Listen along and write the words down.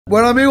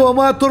Bueno amigos,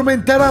 vamos a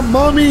atormentar a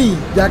Mommy,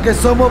 ya que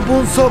somos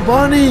Bunzo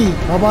Bunny.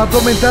 Vamos a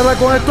atormentarla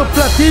con estos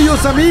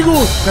platillos,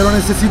 amigos. Pero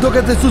necesito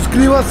que te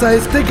suscribas a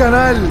este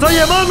canal.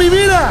 Oye Mommy,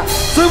 mira,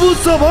 soy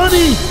Bunzo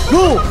Bunny.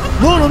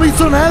 No me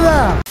hizo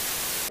nada.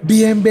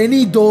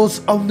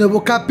 Bienvenidos a un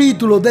nuevo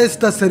capítulo de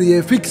esta serie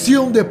de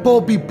ficción de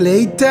Pop y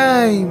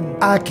Playtime,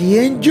 aquí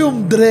en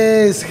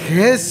Jondres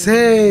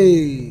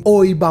GC.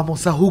 Hoy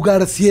vamos a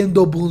jugar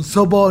siendo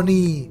Bunzo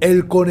Bunny,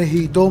 el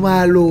conejito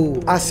malo.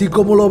 Así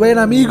como lo ven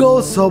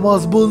amigos,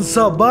 somos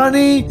Bunzo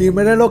Bunny y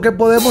miren lo que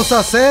podemos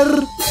hacer.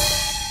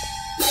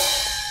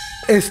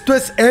 Esto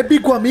es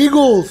épico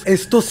amigos,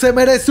 esto se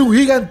merece un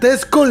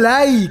gigantesco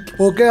like.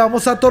 Ok,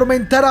 vamos a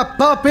atormentar a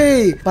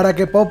Poppy para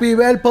que Poppy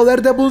vea el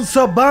poder de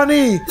Bunzo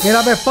Bunny.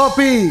 Mírame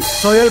Poppy,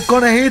 soy el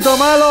conejito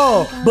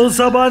malo,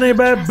 Bunzo Bunny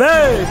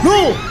bebé.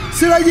 ¡No!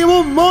 ¡Se la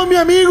llevó Mommy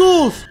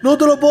amigos! No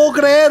te lo puedo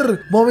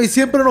creer, Mommy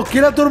siempre nos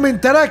quiere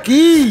atormentar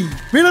aquí.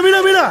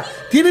 Mira,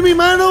 tiene mi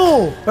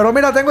mano. Pero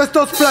mira, tengo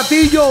estos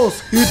platillos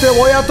y te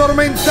voy a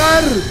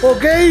atormentar,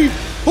 ¿ok?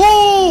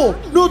 ¡Oh!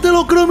 No te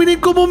lo creo, miren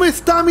cómo me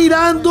está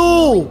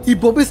mirando. Y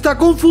Poppy está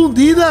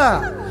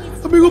confundida.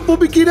 Amigo,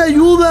 Poppy quiere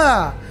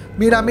ayuda.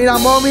 Mira,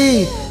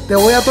 Mommy, te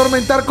voy a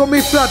atormentar con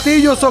mis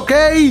platillos, ¿ok?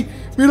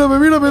 Mírame.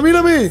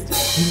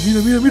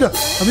 Mira.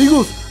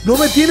 Amigos, no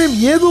me tiene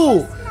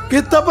miedo. ¿Qué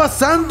está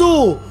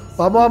pasando?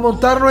 Vamos a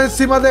montarnos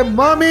encima de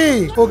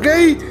Mommy, ¿ok?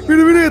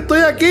 Miren,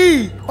 estoy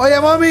aquí. Oye,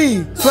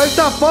 Mommy,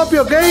 suelta a Poppy,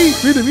 ¿ok?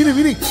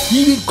 Miren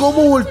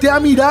cómo voltea a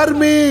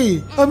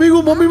mirarme.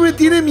 Amigo, Mommy me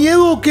tiene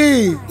miedo, ¿o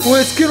qué? ¿O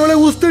es que no le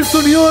gusta el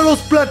sonido de los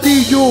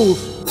platillos?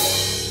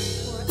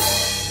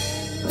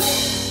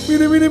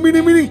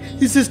 Miren,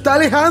 y se está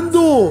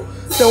alejando.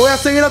 Te voy a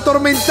seguir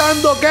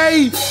atormentando, ¿ok?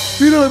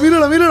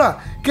 Mírala.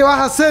 ¿Qué vas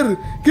a hacer?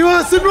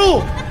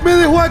 ¡No! ¡Me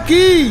dejó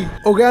aquí!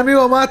 Ok,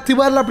 amigos, vamos a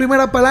activar la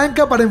primera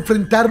palanca para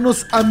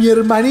enfrentarnos a mi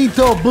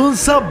hermanito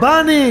Bunzo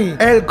Bunny,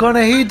 el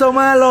conejito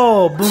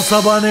malo,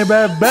 Bunzo Bunny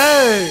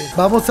bebé.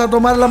 Vamos a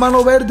tomar la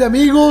mano verde,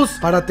 amigos,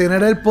 para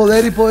tener el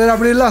poder y poder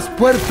abrir las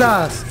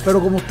puertas.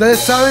 Pero como ustedes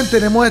saben,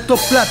 tenemos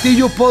estos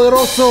platillos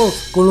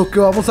poderosos con los que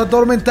vamos a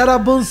atormentar a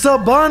Bunzo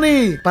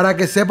Bunny, para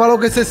que sepa lo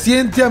que se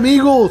siente,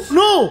 amigos.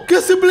 ¡No! ¿Qué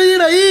hace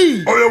Player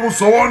ahí? Oye,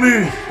 Bunzo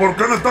Bunny, ¿por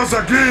qué no estás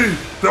aquí?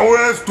 ¡Te voy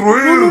a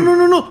destruir!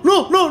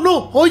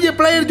 No. Oye,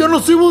 Player, yo no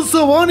soy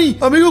Bunzo Bunny.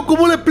 Amigo,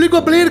 ¿cómo le explico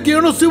a Player que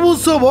yo no soy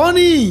Bunzo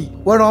Bunny?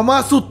 Bueno, vamos a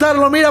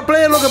asustarlo. Mira,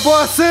 Player, lo que puedo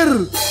hacer.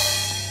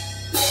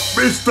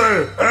 ¿Viste?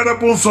 ¡Eres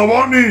Bunzo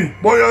Bunny!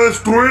 ¡Voy a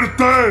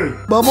destruirte!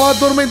 Vamos a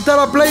atormentar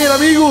a Player,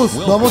 amigos.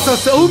 Vamos a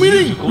hacer... ¡Oh,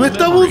 miren! ¡No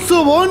está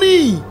Bunzo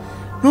Bunny!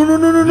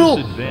 No.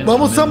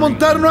 Vamos a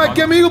montarnos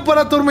aquí, amigos,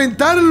 para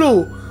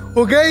atormentarlo.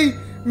 ¿Ok?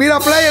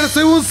 Mira, Player,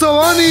 soy Bunzo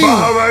Bunny.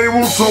 ¡Baja de ahí,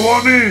 Bunzo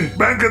Bunny!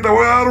 ¡Ven que te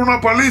voy a dar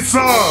una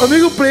paliza!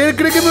 Amigo, Player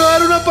cree que me va a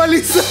dar una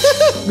paliza.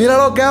 Mira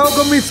lo que hago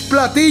con mis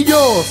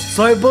platillos.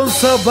 Soy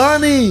Bunzo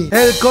Bunny,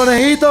 el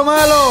conejito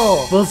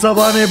malo, Bunzo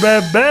Bunny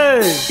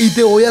bebé. Y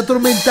te voy a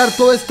atormentar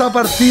toda esta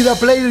partida,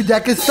 Player,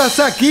 ya que estás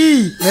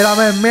aquí.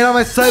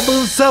 Mírame, soy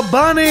Bunzo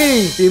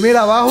Bunny. Y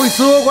mira, bajo y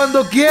subo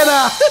cuando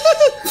quiera.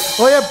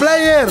 Oye,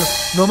 Player,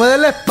 no me des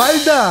la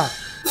espalda.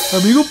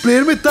 Amigo,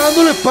 Player me está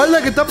dando la espalda.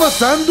 ¿Qué está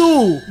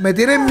pasando? Me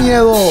tienen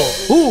miedo.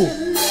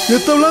 Ya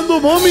está hablando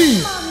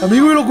Mommy.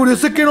 Amigo, y lo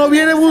curioso es que no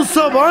viene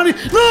Bunzo Bunny.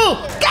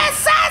 ¡No! ¿Qué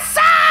es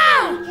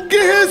eso? ¿Qué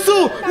es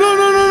eso?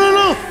 No.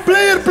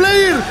 Player,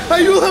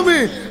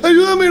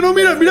 ayúdame. No,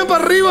 mira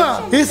para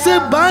arriba. Ese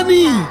es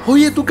Bunny.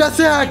 Oye, ¿tú qué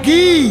haces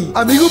aquí?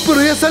 Amigo,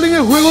 pero ella sale en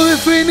el juego de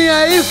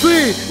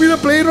FNAF. Mira,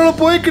 Player no lo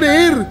puede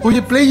creer.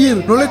 Oye,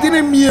 Player, no le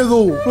tienen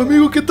miedo. No,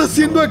 amigo, ¿qué está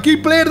haciendo aquí,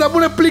 Player? Dame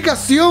una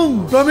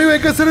explicación. No, amigo, hay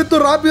que hacer esto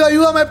rápido.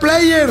 Ayúdame,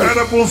 Player.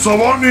 ¡Eres Bunzo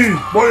Bunny!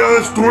 ¡Voy a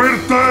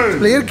destruirte!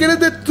 Player, ¿quieres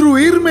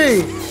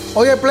destruirme?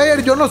 Oye,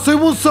 Player, yo no soy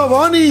Bunzo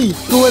Bunny.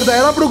 Tu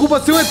verdadera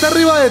preocupación está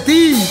arriba de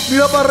ti.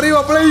 Mira para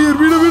arriba, Player.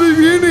 Mira, y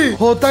viene.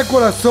 J,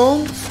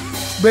 corazón,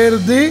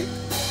 verde.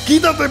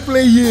 Quítate,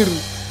 Player.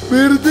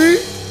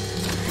 Verde.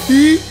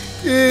 Y,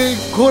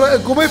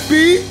 ¿cómo es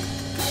Pi?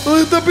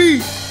 ¿Dónde está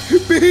Pi?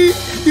 Pi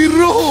y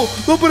rojo.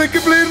 No, pero es que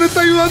Player no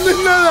está ayudando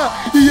en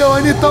nada. Y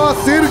Giovanni estaba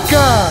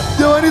cerca.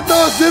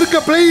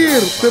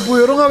 Player. Te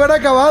pudieron haber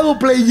acabado,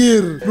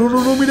 Player.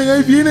 No, miren,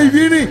 ahí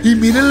viene. Y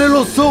mírenle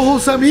los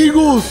ojos,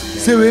 amigos.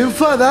 Se ve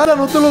enfadada,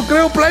 no te lo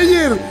creo,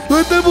 Player.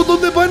 ¿Dónde está el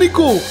botón de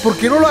pánico? ¿Por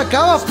qué no lo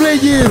acabas,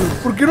 Player?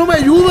 ¿Por qué no me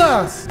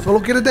ayudas?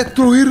 Solo quieres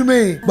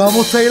destruirme.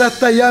 Vamos a ir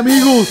hasta allá,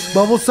 amigos.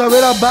 Vamos a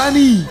ver a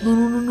Bunny.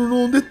 No,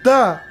 ¿dónde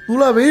está? No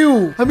la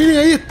veo. Miren,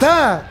 ahí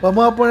está.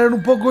 Vamos a poner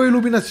un poco de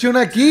iluminación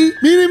aquí.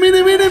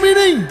 Miren.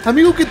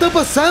 Amigos, ¿qué está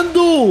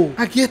pasando?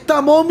 Aquí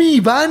está Mommy y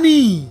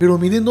Bunny. Pero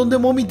miren dónde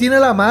Mommy tiene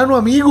la mano,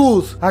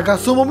 amigos.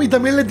 ¿Acaso Mommy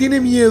también le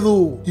tiene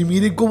miedo? Y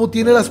miren cómo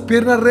tiene las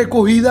piernas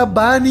recogidas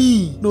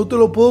Bunny. No te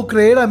lo puedo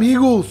creer,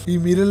 amigos. Y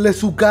mírenle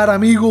su cara,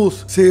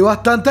 amigos. Se ve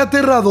bastante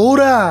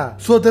aterradora.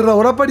 Su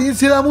aterradora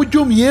apariencia da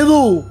mucho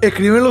miedo.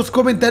 Escribe en los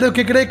comentarios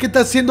qué crees que está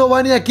haciendo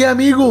Bunny aquí,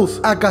 amigos.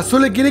 ¿Acaso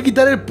le quiere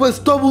quitar el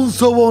puesto a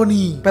Bunzo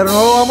Bunny? Pero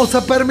no lo vamos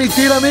a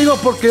permitir, amigos,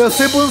 porque yo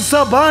soy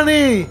Bunzo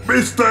Bunny.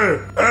 ¿Viste?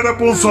 ¡Eres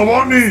Bunzo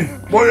Bunny.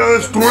 Voy a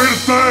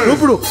destruirte. No,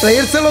 pero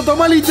Player se lo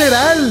toma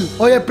literal.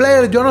 Oye,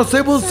 Player, yo no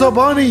soy Bunzo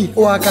Bunny.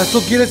 ¿O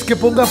acaso quieres que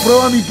ponga a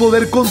prueba mi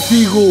poder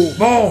contigo?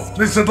 No,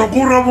 ni se te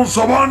ocurra,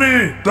 Bunzo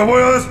Bunny. Te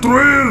voy a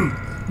destruir.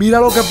 Mira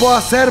lo que puedo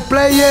hacer,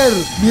 Player.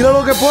 Mira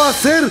lo que puedo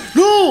hacer.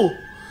 ¡No!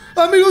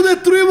 Amigos,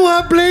 destruimos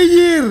a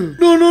Player.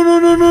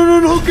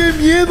 No, qué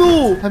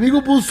miedo.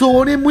 Amigo, Bunzo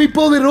Bunny es muy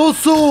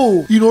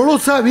poderoso y no lo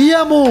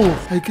sabíamos.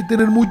 Hay que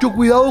tener mucho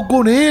cuidado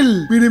con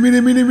él.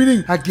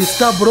 Miren. Aquí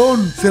está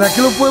Bron. ¿Será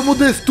que lo podemos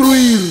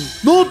destruir?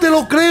 No te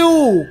lo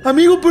creo.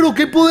 Amigo, pero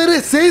 ¿qué poder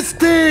es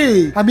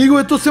este? Amigo,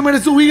 esto se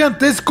merece un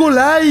gigantesco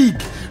like.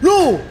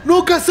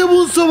 No, ¿qué hace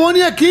Bunzo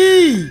Bunny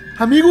aquí?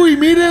 Amigo, y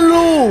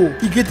mírenlo.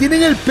 ¿Y qué tiene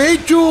en el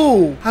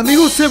pecho?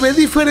 Amigo, se ve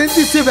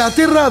diferente y se ve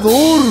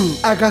aterrador.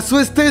 ¿Acaso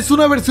este es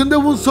una versión de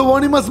Bunzo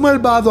Bunny más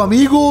malvado,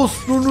 amigos?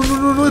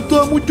 No, esto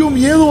da mucho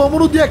miedo.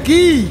 Vámonos de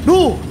aquí.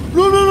 No,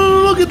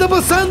 ¿qué está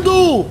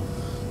pasando?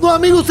 No,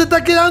 amigo, se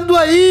está quedando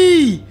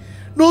ahí.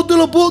 No te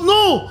lo puedo.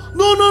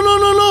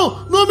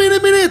 No,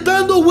 miren, está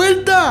dando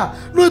vuelta.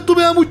 No, esto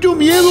me da mucho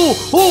miedo.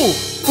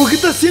 ¿Por qué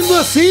está haciendo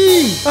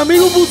así?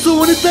 Amigo, Bunzo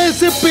Bunny está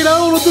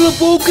desesperado, no te lo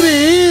puedo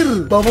creer.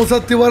 Vamos a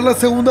activar la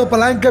segunda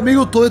palanca,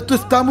 amigos. Todo esto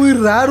está muy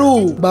raro.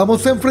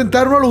 Vamos a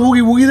enfrentarnos a los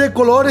Oogie Boogie de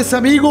colores,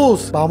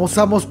 amigos. Vamos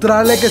a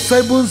mostrarle que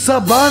soy Bunzo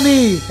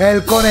Bunny,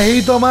 el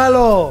conejito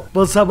malo.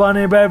 Bunzo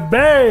Bunny,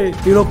 bebé.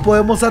 Y los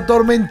podemos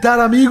atormentar,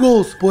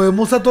 amigos.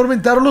 Podemos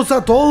atormentarlos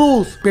a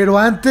todos. Pero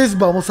antes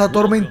vamos a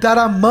atormentar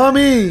a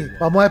Mami.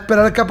 Vamos a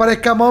esperar que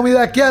aparezca Mami de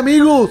aquí,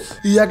 amigos.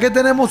 Y ya que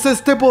tenemos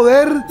este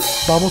poder,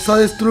 vamos a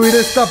destruir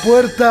esta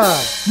puerta.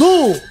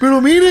 No,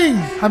 pero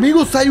miren,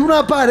 amigos, hay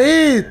una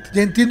pared.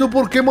 Ya entiendo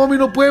por qué Mami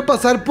no puede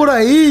pasar por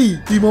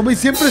ahí. Y Mami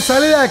siempre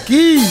sale de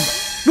aquí.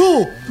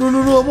 No,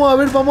 vamos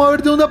a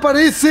ver de dónde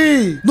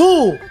aparece.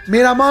 No,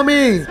 mira,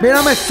 Mami,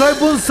 mírame, soy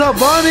Bunzo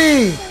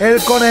Bunny,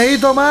 el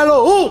conejito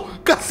malo.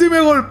 Casi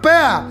me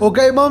golpea. Ok,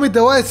 Mami, te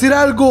voy a decir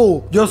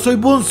algo. Yo soy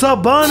Bunzo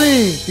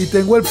Bunny y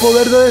tengo el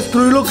poder de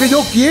destruir lo que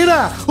yo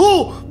quiera.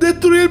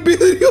 Destruí el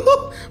vidrio.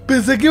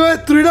 Pensé que iba a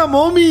destruir a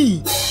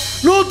Mami.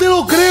 ¡No te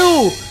lo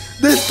creo!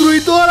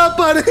 ¡Destruí toda la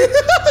pared!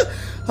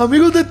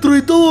 Amigos,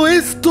 destruí todo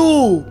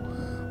esto.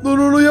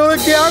 No, ¿y ahora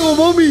qué hago,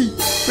 Mami?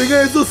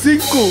 Venga, esos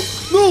 5.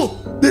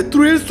 ¡No!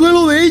 Destruí el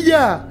suelo de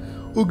ella.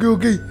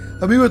 Ok.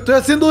 Amigo, estoy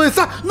haciendo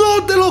esa.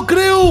 ¡No te lo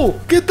creo!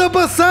 ¿Qué está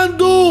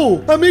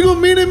pasando? Amigos,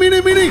 miren.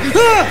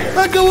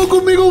 Acabó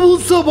conmigo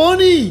Bunzo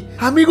Bunny.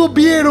 Amigos,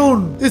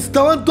 ¿vieron?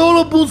 Estaban todos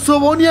los Bunzo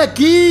Bunny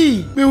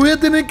aquí. Me voy a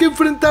tener que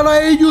enfrentar a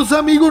ellos,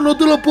 amigos. No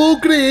te lo puedo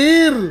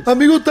creer.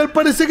 Amigos, tal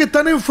parece que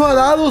están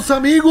enfadados,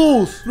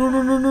 amigos.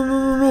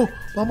 No.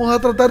 Vamos a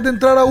tratar de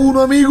entrar a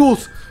uno,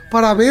 amigos,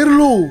 para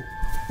verlo.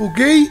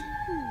 ¿Ok?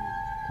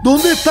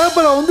 ¿Dónde está?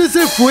 ¿Para dónde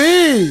se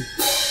fue?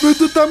 No,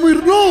 esto está muy...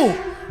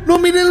 No,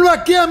 mírenlo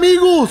aquí,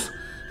 amigos.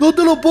 No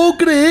te lo puedo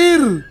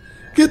creer.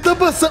 ¿Qué está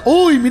pasando?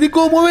 ¡Uy! Miren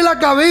cómo mueve la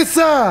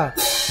cabeza.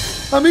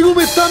 Amigo,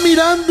 me está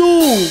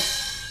mirando.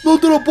 No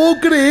te lo puedo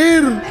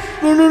creer.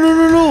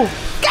 No.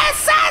 ¿Qué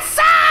es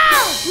eso?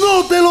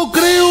 ¡No te lo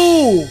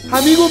creo!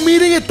 Amigos,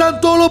 miren,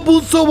 están todos los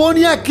Bunzo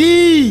Bunny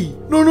aquí.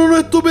 No,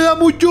 esto me da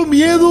mucho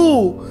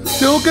miedo.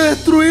 Tengo que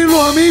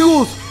destruirlos,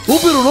 amigos.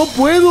 Pero no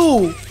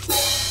puedo.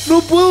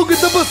 ¿Qué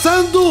está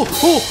pasando?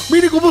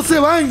 Miren cómo se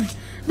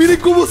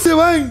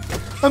van.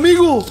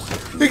 Amigo,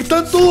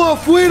 están todos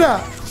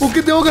afuera. ¿Por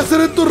tengo que hacer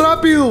esto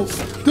rápido?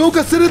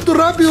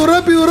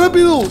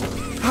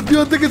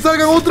 Rápido antes que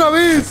salgan otra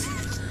vez.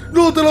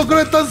 No te lo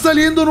creo, están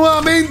saliendo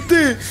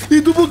nuevamente.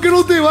 ¿Y tú por qué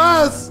no te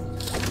vas?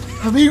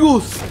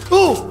 Amigos.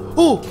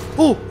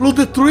 Los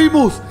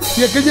destruimos.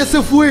 Y aquel ya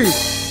se fue.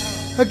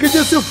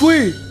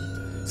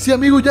 Sí,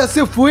 amigos, ya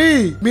se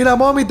fue. Mira,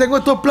 Mami, tengo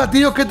estos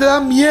platillos que te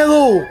dan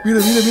miedo. Mira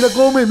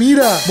cómo me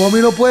mira. Mami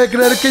no puede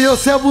creer que yo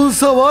sea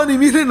Bunzo Bunny.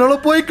 Miren, no lo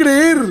puede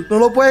creer.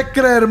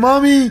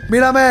 Mami.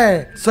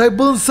 Mírame, soy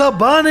Bunzo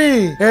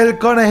Bunny, el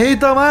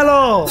conejito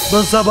malo.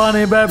 Bunzo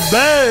Bunny,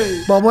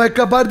 bebé. Vamos a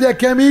escapar de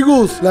aquí,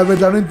 amigos. La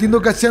verdad no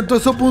entiendo qué hacían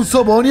todos esos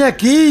Bunzo Bunny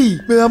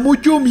aquí. Me da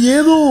mucho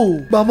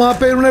miedo. Vamos a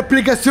pedir una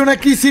explicación a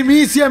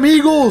Kissimisi,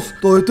 amigos.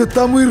 Todo esto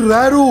está muy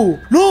raro.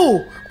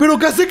 ¡No! ¿Pero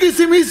qué hace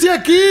Kissimisi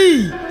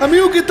aquí?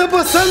 Amigo, ¿qué está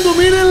pasando?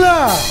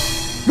 ¡Mírenla!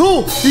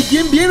 ¡No! ¿Y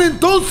quién viene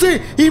entonces?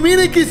 Y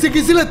miren que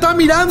Kissimisi la está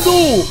mirando.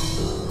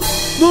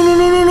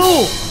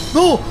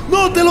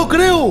 ¡No te lo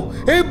creo!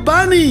 ¡Es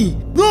Bunny!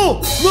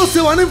 ¡No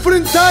se van a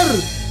enfrentar!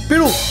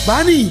 Pero,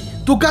 Bunny,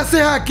 ¿tú qué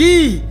haces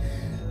aquí?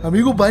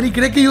 Amigo, Bunny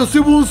cree que yo soy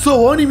Bunzo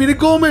Bunny. Miren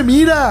cómo me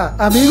mira.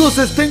 Amigos,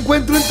 este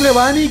encuentro entre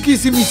Bunny y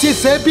Kissimisi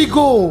es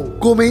épico.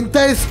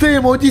 Comenta este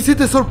emoji si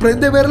te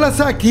sorprende verlas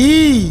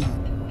aquí.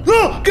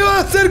 ¡No! ¿Qué va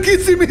a hacer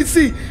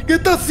Kissimisi? ¿Qué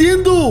está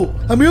haciendo?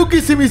 Amigo,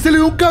 Kissimisi le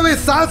dio un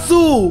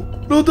cabezazo.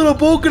 No te lo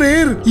puedo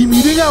creer. Y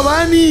miren a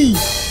Bunny.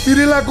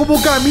 Mírenla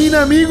cómo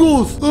camina,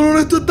 amigos. No,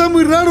 esto está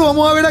muy raro.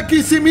 Vamos a ver a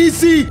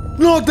Kissimisi.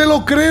 No te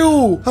lo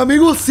creo.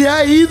 Amigos, se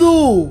ha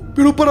ido.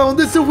 ¿Pero para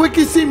dónde se fue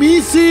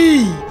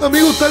Kissimisi?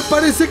 Amigos, tal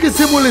parece que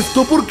se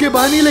molestó porque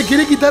Bunny le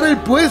quiere quitar el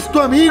puesto,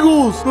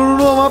 amigos. No,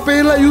 vamos a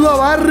pedirle ayuda a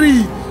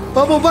Barry.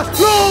 Vamos, Barry.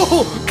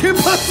 ¡No! ¿Qué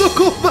pasó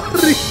con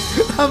Barry?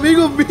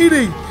 Amigos,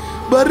 miren.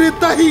 Barry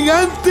está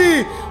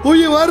gigante.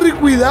 Oye, Barry,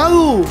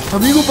 cuidado.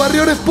 Amigos, Barry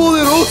ahora es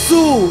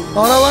poderoso.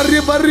 Ahora Barry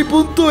es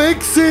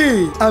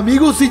Barry.exe.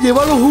 Amigos, si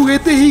lleva los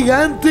juguetes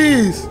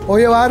gigantes.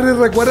 Oye, Barry,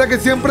 recuerda que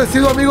siempre he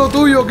sido amigo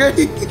tuyo, ¿ok?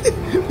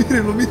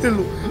 Mírenlo,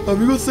 mírenlo.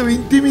 Amigos, se ve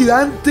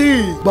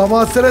intimidante. Vamos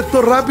a hacer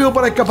esto rápido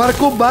para escapar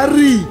con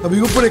Barry.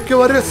 Amigos, pero es que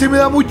Barry así me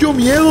da mucho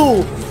miedo.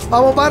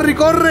 Vamos, Barry,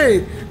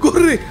 corre.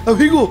 Corre,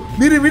 amigo,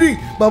 miren, miren.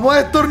 Vamos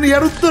a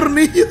destornillar un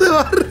tornillo de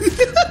Barry.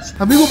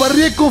 Amigo,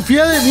 Barry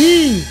desconfía de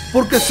mí,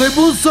 porque soy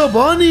Bunzo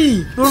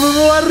Bunny. No, no,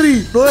 no,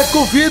 Barry, no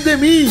desconfíes de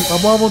mí.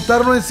 Vamos a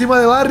montarnos encima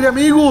de Barry,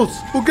 amigos.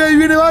 Ok, ahí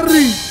viene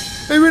Barry.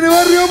 Ahí viene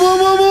Barry, vamos,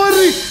 vamos, vamos,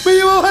 Barry. Me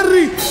lleva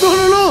Barry. No,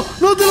 no, no,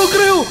 no te lo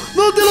creo.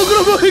 No te lo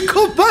creo, me voy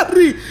con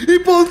Barry. ¿Y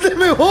por dónde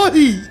me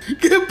voy?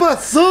 ¿Qué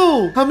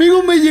pasó?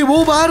 Amigo, me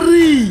llevó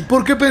Barry,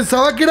 porque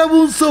pensaba que era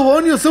Bunzo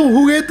Bunny, o sea, un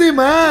juguete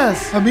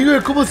más. Amigo,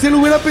 es como si él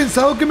hubiera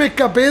pensado que me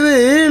escapé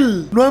de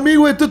él. No,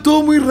 amigo, esto es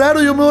todo muy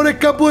raro. Yo mejor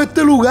escapo de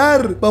este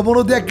lugar.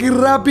 Vámonos de aquí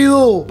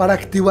rápido para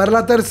activar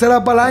la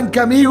tercera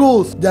palanca,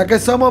 amigos, ya que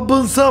somos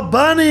Bunzo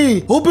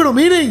Bunny. Oh, pero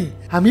miren.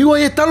 Amigo,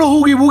 ahí están los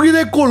Oogie Boogie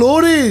de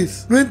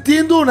colores. No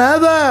entiendo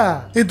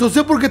nada.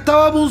 Entonces, ¿por qué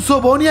estaba Bunzo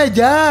Bunny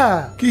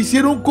allá? ¿Qué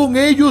hicieron con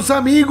ellos,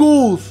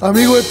 amigos?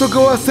 Amigos, esto que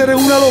voy a hacer es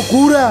una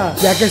locura,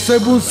 ya que soy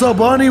Bunzo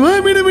Bunny.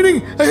 ¡Ay, miren,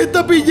 miren! Ahí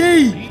está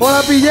PJ.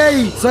 Hola,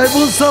 PJ. Soy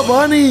Bunzo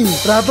Bunny.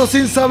 Trato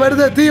sin saber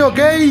de ti, ¿ok?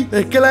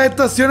 Es que las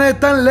estaciones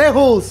están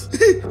lejos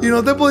y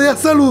no te podía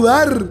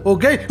saludar,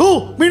 ¿ok?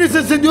 ¡Oh! ¡Miren, se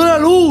encendió la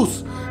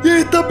luz! Y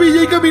ahí está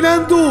PJ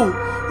caminando.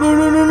 No,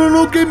 no, no, no,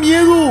 no. ¡Qué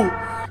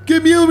miedo! ¡Qué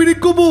miedo! ¡Miren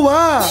cómo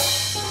va!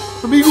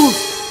 Amigos,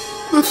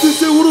 no estoy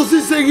seguro si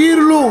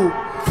seguirlo.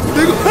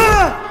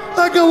 ¡Ah!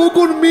 ¡Acabó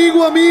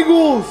conmigo,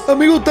 amigos!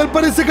 Amigos, tal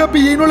parece que a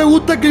PJ no le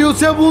gusta que yo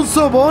sea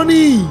Bunzo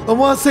Bunny.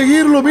 Vamos a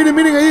seguirlo. Miren,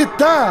 miren, ahí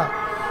está.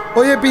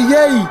 Oye, PJ,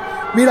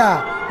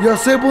 mira, yo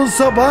soy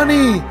Bunzo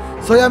Bunny.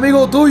 Soy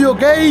amigo tuyo,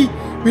 ¿ok?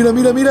 Mira,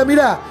 mira, mira,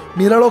 mira.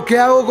 Mira lo que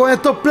hago con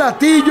estos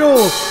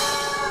platillos.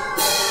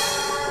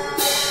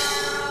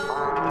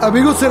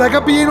 Amigos, ¿será que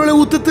a PJ no le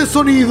gusta este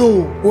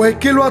sonido? ¿O es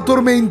que lo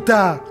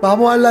atormenta?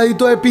 Vamos al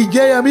ladito de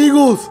PJ,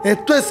 amigos.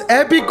 Esto es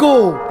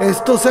épico.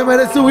 Esto se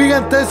merece un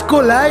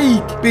gigantesco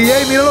like.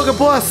 PJ, mira lo que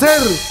puedo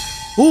hacer.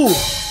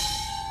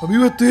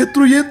 Amigo, estoy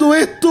destruyendo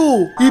esto.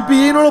 Y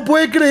PJ no lo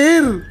puede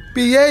creer.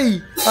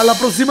 PJ, a la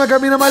próxima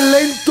camina más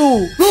lento.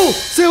 ¡No!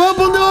 ¡Se va!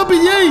 ¿Para dónde va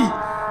PJ?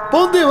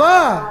 ¿Para dónde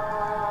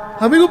va?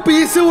 Amigo,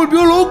 PJ se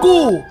volvió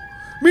loco.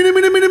 Mire,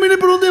 mire, mire, mire,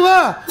 ¿por dónde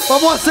va?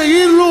 Vamos a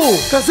seguirlo.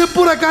 ¿Qué haces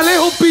por acá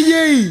lejos,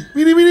 PJ?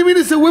 Mire, mire,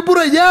 mire, se fue por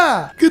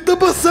allá. ¿Qué está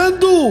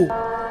pasando?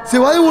 Se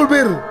va a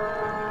devolver.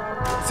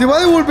 Se va a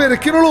devolver, es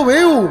que no lo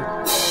veo.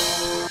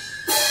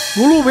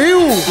 No lo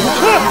veo.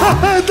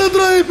 Está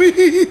atrás de mí.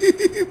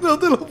 No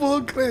te lo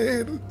puedo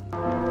creer.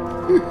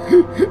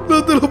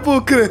 No te lo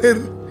puedo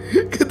creer.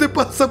 ¿Qué te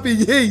pasa,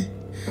 PJ?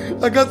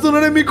 ¿Acaso no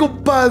eres mi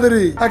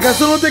compadre?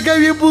 ¿Acaso no te cae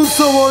bien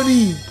Bunzo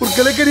Bunny? ¿Por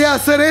qué le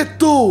querías hacer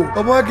esto?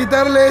 Vamos a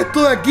quitarle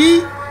esto de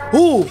aquí.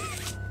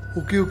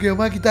 Ok,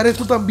 vamos a quitar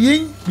esto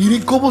también.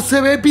 Miren cómo se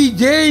ve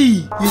PJ.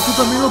 Y esto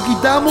también lo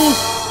quitamos.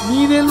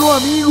 Mírenlo,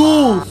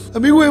 amigos.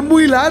 Amigos, es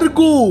muy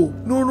largo.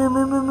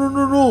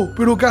 No.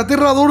 Pero qué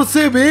aterrador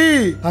se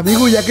ve.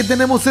 Amigos, ya que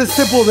tenemos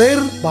este poder,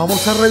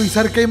 vamos a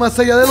revisar qué hay más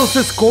allá de los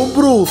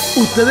escombros.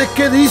 ¿Ustedes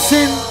qué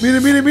dicen?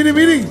 Miren, miren, miren,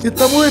 miren.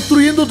 Estamos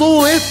destruyendo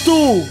todo esto.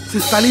 Se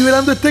está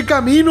liberando este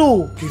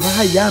camino. ¿Qué más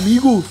allá,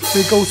 amigos?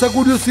 Me causa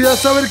curiosidad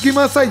saber qué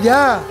más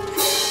allá.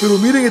 Pero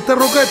miren, esta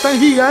roca es tan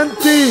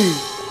gigante.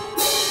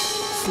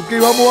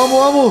 Ok,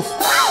 vamos.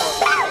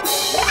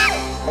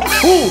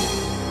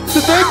 Se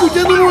están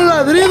escuchando unos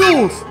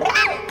ladridos.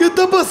 ¿Qué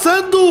está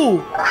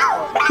pasando?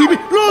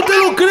 ¡No te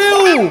lo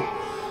creo!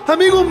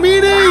 Amigos,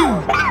 miren.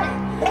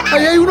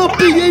 Ahí hay unos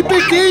PJ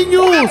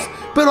pequeños,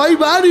 pero hay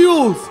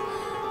varios.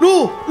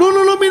 No,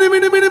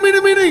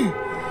 miren.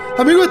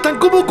 Amigos, están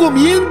como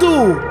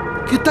comiendo.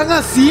 ¿Qué están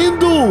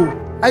haciendo?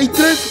 Hay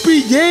 3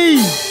 PJ.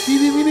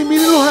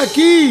 Mírenlos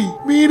aquí.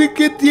 Miren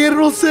qué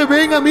tiernos se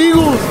ven,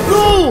 amigos.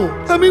 ¡No!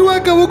 Amigos,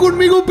 acabó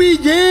conmigo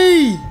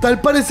PJ.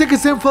 Tal parece que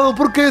se enfadó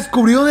porque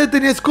descubrió dónde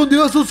tenía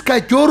escondido a sus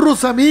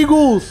cachorros,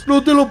 amigos.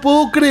 No te lo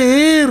puedo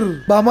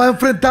creer. Vamos a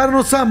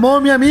enfrentarnos a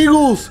Mommy,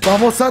 amigos.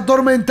 Vamos a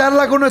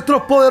atormentarla con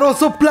nuestros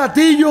poderosos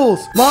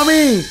platillos.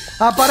 Mommy,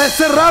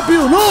 aparece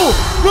rápido. ¡No!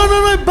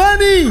 Es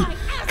Bunny.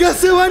 ¿Qué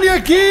hace Bunny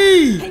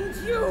aquí?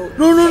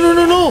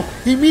 No.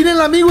 Y miren,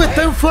 el amigo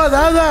está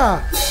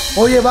enfadada.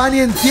 Oye,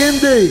 Bunny,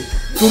 entiende.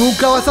 Tú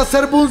nunca vas a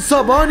ser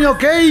Bunzo Bunny,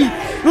 ¿ok?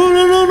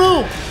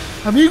 No.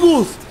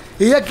 Amigos,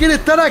 ella quiere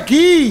estar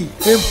aquí,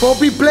 en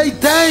Poppy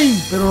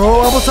Playtime. Pero no lo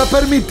vamos a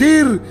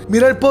permitir.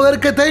 Mira el poder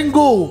que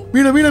tengo.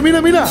 Mira.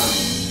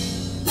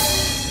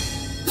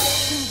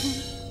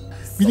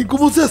 Miren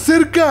cómo se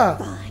acerca.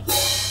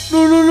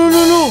 No lo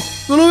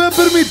voy a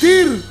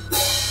permitir.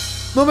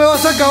 No me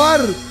vas a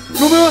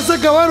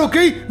acabar, ¿ok?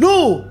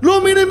 No,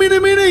 miren.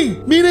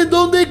 Miren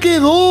dónde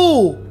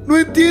quedó. No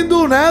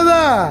entiendo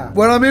nada.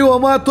 Bueno, amigos,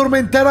 vamos a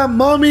atormentar a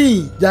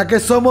Mommy, ya que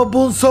somos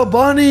Bunzo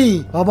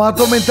Bunny. Vamos a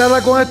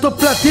atormentarla con estos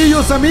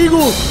platillos,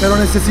 amigos. Pero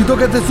necesito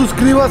que te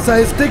suscribas a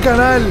este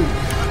canal.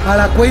 A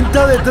la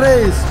cuenta de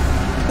 3.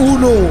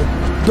 1,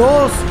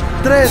 2,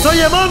 3.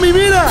 Oye, Mommy,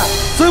 mira.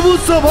 Soy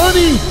Bunzo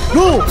Bunny.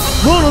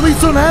 No me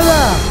hizo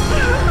nada.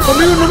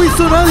 Amigos, no me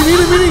hizo nada. Y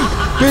miren.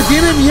 Me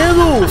tiene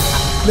miedo.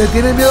 Le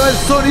tiene miedo al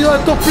sonido de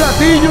estos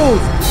platillos.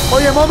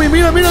 Oye, Mommy,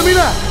 mira.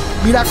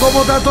 Mira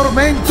cómo te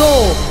atormento.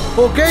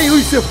 Ok,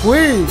 uy, se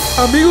fue.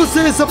 Amigos, se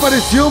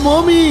desapareció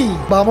Mommy.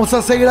 Vamos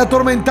a seguir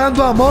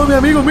atormentando a Mommy,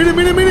 amigos.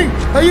 Miren.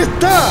 Ahí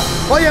está.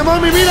 Oye,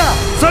 Mommy, mira.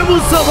 Soy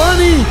Bunzo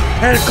Bunny,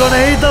 el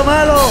conejito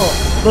malo.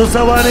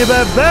 Bunzo Bunny,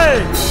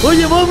 bebé.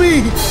 Oye,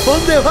 Mommy,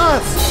 ¿dónde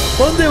vas?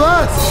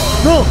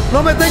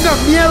 No me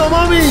tengas miedo,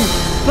 Mommy.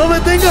 No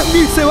me tengas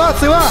ni se va.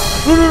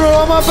 No lo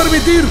vamos a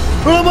permitir.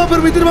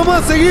 Vamos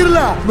a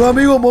seguirla. No,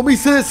 amigos, Mommy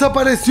se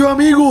desapareció,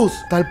 amigos.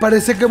 Tal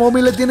parece que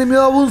Mommy le tiene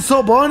miedo a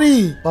Bunzo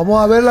Bunny.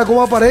 Vamos a verla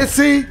cómo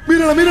aparece.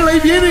 Mírala,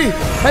 ahí viene.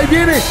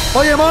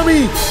 Oye,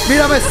 Mommy,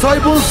 mírame, soy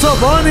Bunzo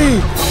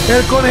Bunny,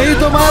 el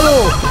conejito malo.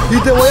 Y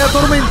te voy a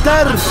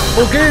atormentar,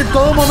 ok, en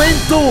todo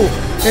momento.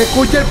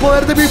 Escucha el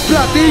poder de mis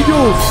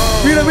platillos.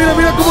 Mira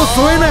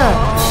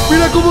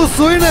cómo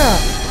suena.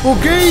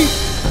 Ok,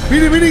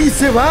 miren, y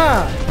se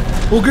va.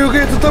 Ok,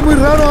 esto está muy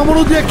raro,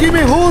 vámonos de aquí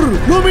mejor.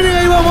 No, miren,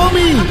 ahí va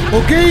Mommy.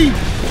 Ok,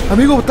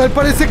 amigos, tal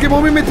parece que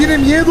Mommy me tiene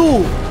miedo.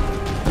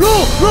 No,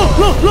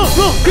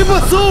 ¿qué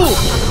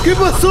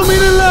pasó?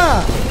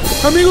 Mírenla.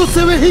 Amigos,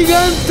 se ve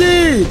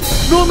gigante.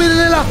 No,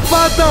 mírenle las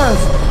patas.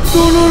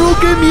 No,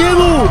 qué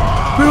miedo.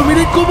 Pero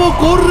miren cómo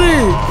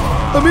corre.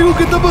 Amigos,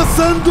 ¿qué está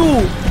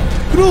pasando?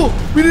 No,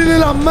 mírenle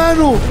las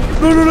manos.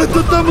 No,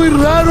 esto está muy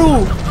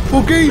raro.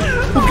 Ok,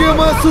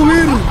 vamos a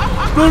subir.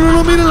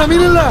 No,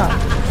 mírenla.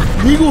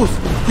 Amigos,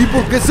 ¿y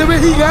por qué se ve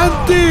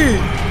gigante?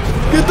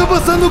 ¿Qué está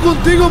pasando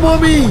contigo,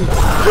 Mommy?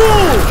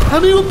 ¡No!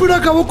 Amigos, pero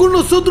acabó con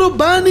nosotros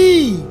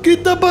Bunny. ¿Qué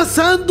está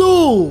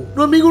pasando?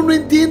 No, amigos, no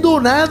entiendo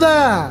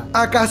nada.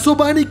 ¿Acaso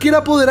Bunny quiere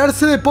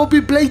apoderarse de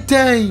Poppy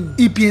Playtime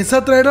y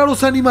piensa traer a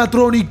los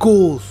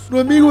animatrónicos? No,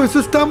 amigos, eso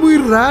está muy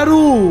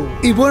raro.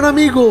 Y bueno,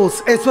 amigos,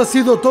 eso ha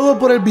sido todo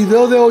por el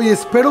video de hoy.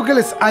 Espero que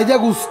les haya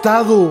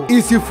gustado.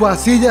 Y si fue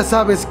así, ya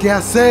sabes qué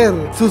hacer.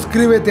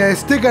 Suscríbete a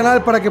este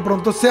canal para que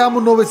pronto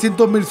seamos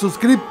 900,000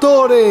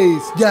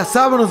 suscriptores. Ya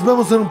saben, nos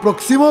vemos en un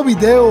próximo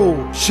video.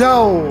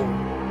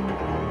 Chao.